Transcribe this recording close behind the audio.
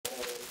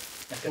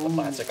Get the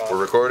plastic off. We're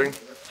recording?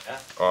 Yeah.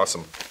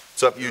 Awesome.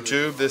 What's up,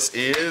 YouTube? This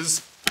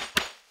is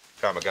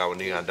Kamigawa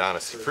Neon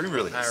Dynasty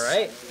Prerelease. All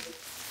right.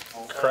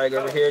 Craig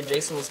over here.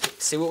 Jason,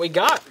 let's see what we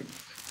got.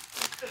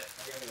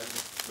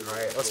 All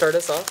right, let's start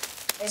this off.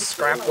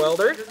 Scrap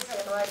welder.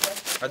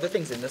 Are there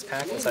things in this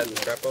pack besides the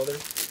scrap welder?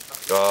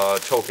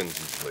 Tokens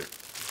usually.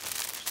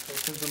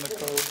 Tokens in the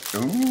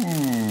code.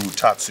 Ooh,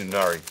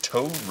 Tatsunari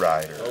Toad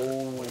Rider.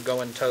 Oh,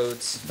 going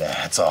toads.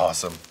 That's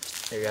awesome.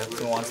 Here you go.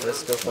 Who wants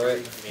this? Go for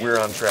it. We're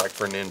on track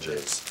for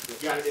ninjas.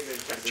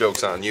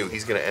 Joke's on you.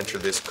 He's going to enter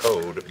this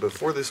code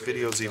before this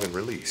video's even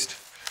released.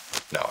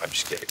 No, I'm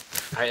just kidding.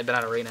 I haven't been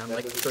on arena in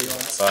like 3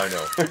 months. I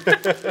know.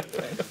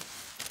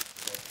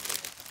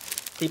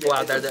 People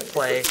out there that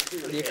play,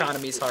 the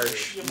economy's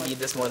harsh. You need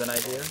this more than I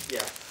do.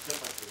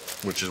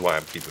 Which is why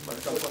I'm keeping mine.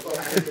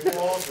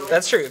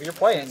 That's true. If you're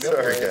playing, go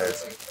Sorry, for it.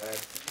 guys.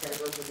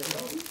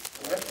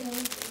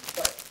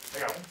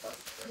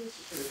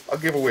 I'll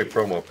give away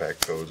promo pack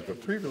codes,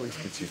 but pre-release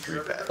gets you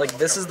 3 packs. Like,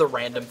 this is the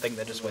random thing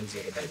that just wins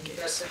you the big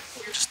games.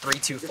 Just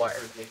 3-2 flyer.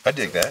 I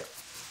dig that.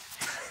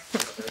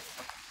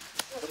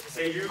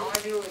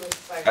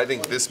 I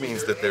think this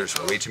means that there's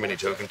way too many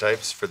token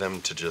types for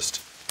them to just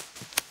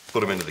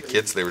put them into the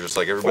kits. They were just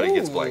like, everybody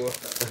gets blank.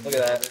 Look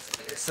at that.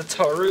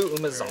 Satoru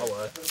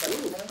Umezawa.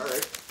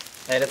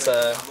 And it's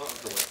a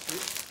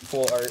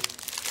full art.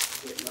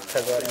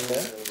 Has that in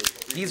there.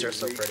 These are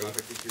so pretty.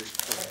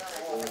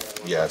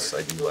 Yes,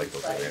 I do like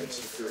those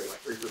names.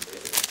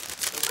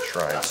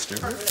 Shrine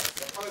Steward.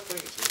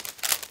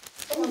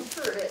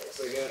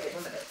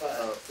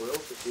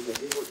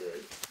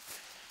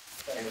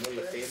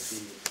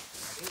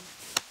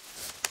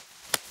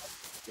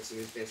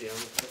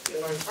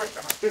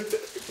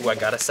 Ooh, I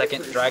got a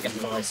second Dragon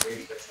Ball.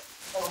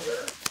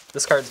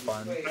 This card's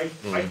fun.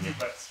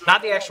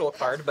 Not the actual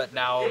card, but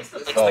now it's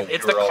the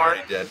card.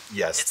 Dead.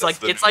 Yes,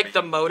 It's like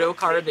the Moto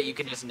card that you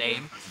can just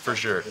name. For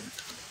sure.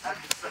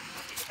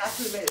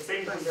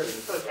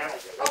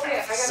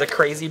 It's a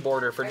crazy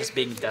border for just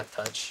being Death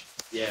Touch.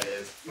 Yeah, it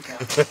is.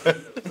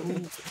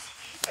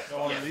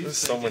 There's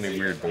so many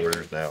weird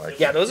borders now.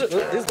 Yeah, these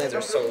days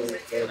are so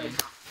good.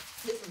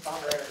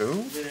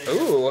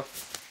 Ooh.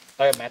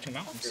 I have matching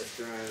mountains.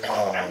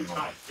 Oh,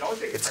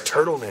 it's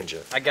Turtle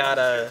Ninja. I got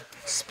a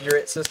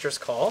Spirit Sister's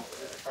Call.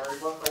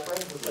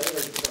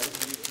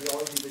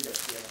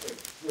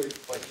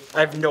 I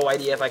have no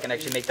idea if I can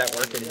actually make that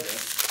work in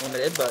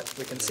limited, but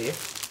we can see.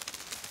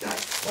 I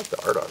like the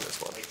art on this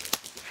one.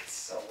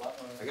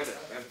 I got it.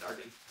 I have dark.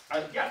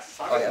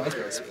 Oh yeah, that's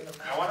really sweet.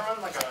 I want to run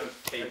like a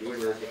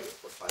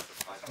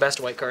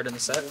Best white card in the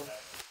set.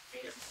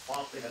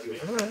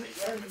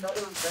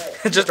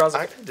 It just draws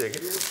I a can dig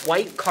it.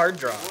 white card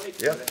draw.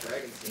 Yeah.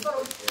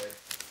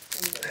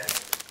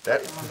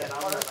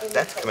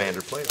 That's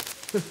Commander play.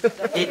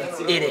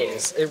 It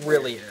is. It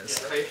really is.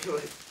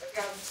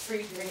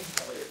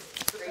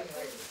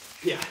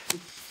 yeah.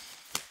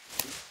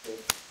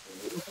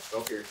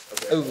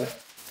 Ooh.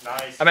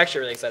 I'm actually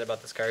really excited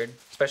about this card,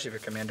 especially for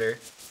Commander.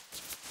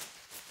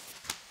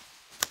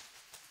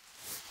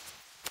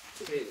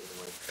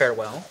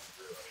 Farewell.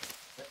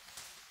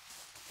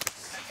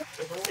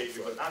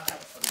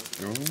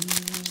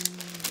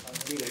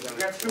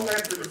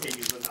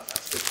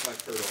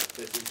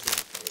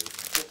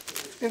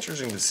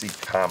 Interesting to see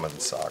common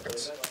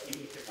sagas.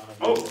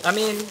 I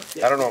mean,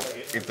 I don't know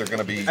if they're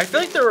gonna be. I feel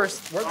like there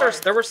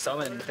were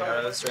some in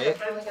those, right?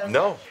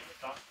 No.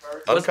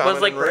 Was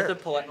Uncommon like and rare.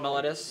 Birth of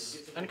Meletus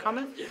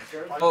uncommon?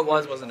 Oh, it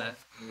was, wasn't it?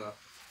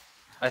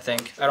 I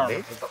think. I don't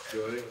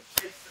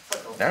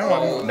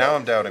know. Now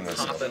I'm doubting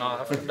myself. Popping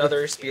off.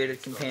 Another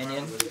Spirited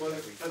Companion.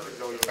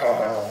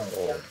 Oh.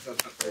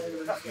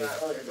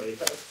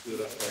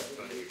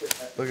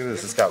 Look at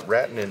this. It's got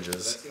rat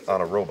ninjas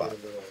on a robot.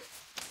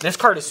 This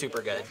card is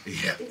super good.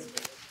 Yeah.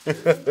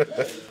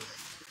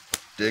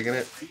 Digging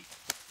it.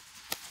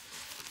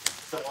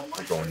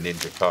 We're going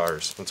ninja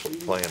cars. That's what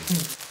we're playing.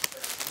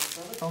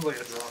 Sounds like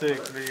a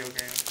sick video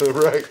game.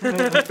 Right.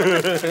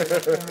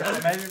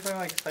 Imagine playing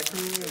like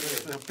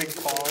Sekiro with a big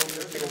car.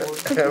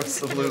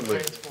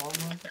 Absolutely.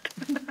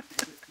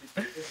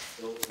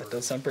 That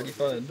does sound pretty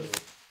fun.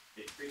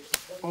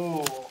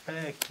 Oh,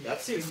 heck.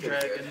 That's Big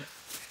dragon.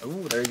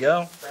 Ooh, there you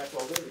go.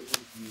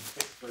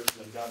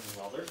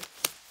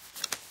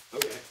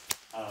 Okay.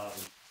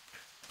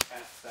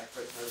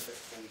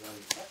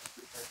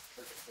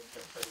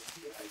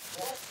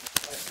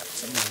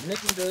 Some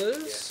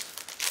ninjas.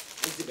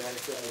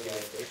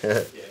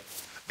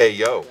 Hey,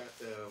 yo.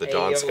 The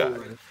Dawn Ayo. Sky.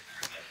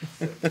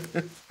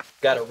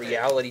 Got a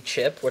reality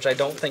chip, which I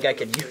don't think I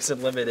can use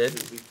in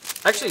limited.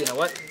 Actually, you know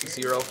what?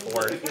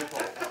 0-4.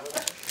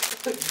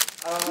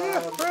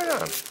 Yeah, right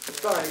on.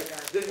 Sorry,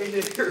 didn't mean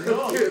to hear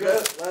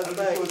that.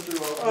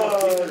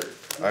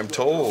 I'm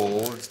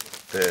told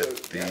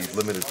that the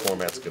limited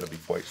format's going to be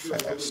quite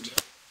fast.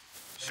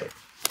 So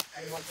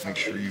make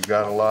sure you've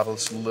got a lot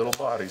of little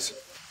bodies.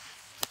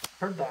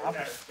 Heard the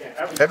opposite.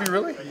 Have you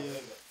really?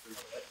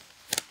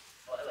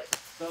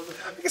 I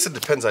guess it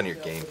depends on your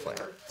game plan.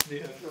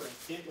 Yeah.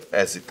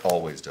 As it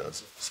always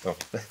does. So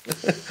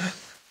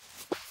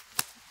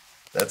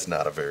That's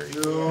not a very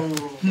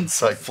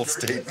insightful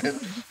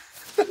statement.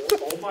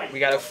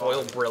 We got a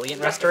foil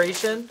brilliant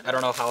restoration. I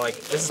don't know how like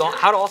this is all,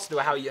 how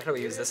do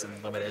we use this in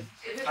limited?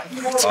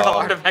 It's called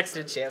artifacts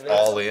and enchantments.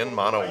 All in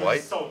mono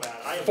white.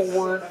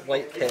 4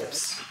 white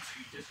pips.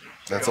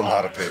 That's a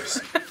lot of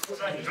pips.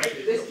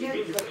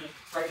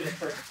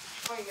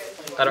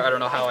 I don't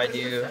know how I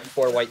do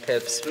 4 white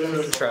pips.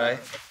 Let's try.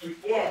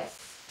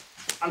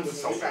 I'm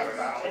so bad at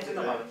that.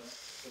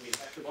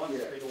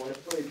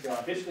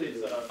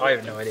 I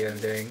have no idea what I'm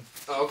doing.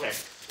 Oh, okay.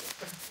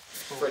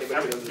 For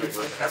anybody who doesn't know,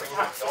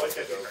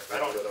 I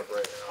don't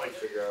like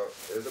figure out.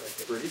 There's a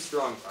pretty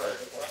strong part.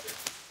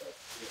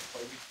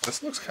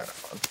 This looks kind of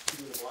fun.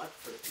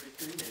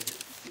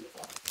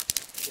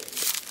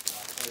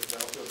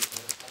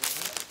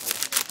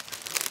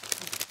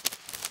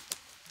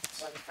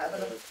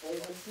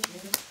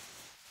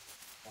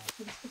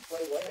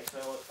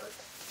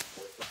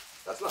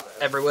 That's not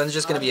bad. Everyone's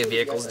just gonna be a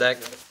vehicles deck.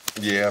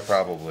 Yeah,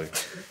 probably.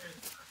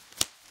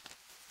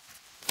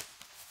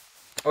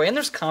 Oh, and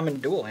there's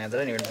common dual lands. I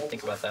didn't even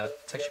think about that.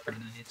 It's actually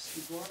pretty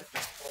nice.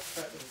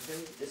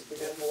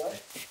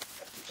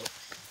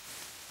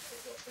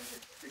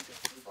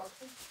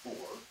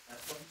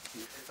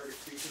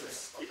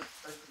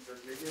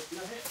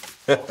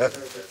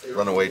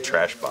 Runaway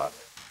trash bot.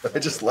 I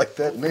just like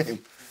that name.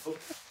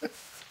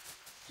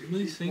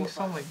 These things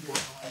sound like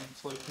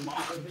Borderlands, like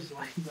mobs,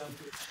 like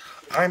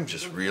I'm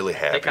just really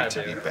happy kinda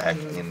to be do. back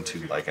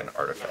into like an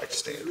artifact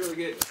stand. Really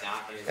good.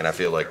 And I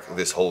feel like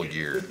this whole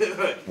year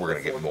we're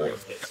gonna get more.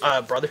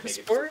 Brotherhood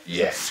Sport?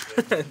 Yeah.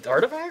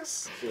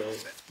 Artifacts?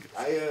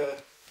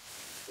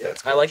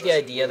 I like the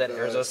idea that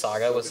Urza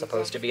Saga was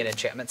supposed to be an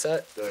enchantment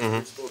set.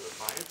 Red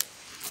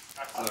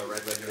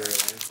legendary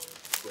land.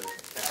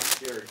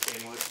 Cast your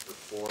chainless for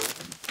 4.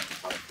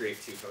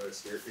 Create 2 color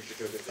spirit creature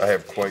tokens. I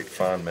have quite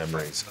fond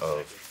memories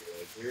of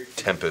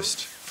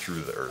Tempest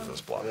through the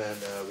Urza's block.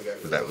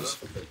 That was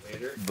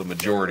the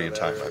majority of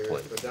time I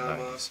played in the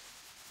 90s.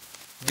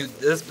 Dude,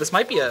 this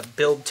might be a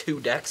build 2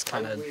 decks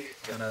kind of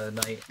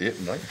night. It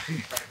might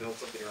be.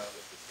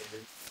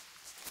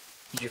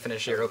 Did you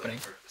finish your opening?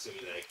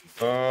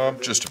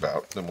 Just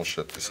about. Then we'll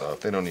shut this off.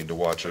 They don't need to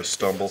watch us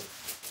stumble.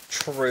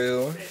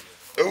 True.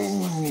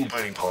 Ooh,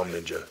 Biting Palm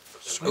Ninja.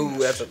 Ooh,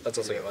 that's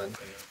a sweet one.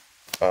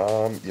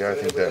 Yeah, I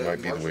think that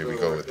might be the way we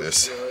go with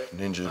this.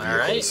 Ninja All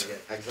right.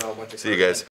 vehicles. See you guys.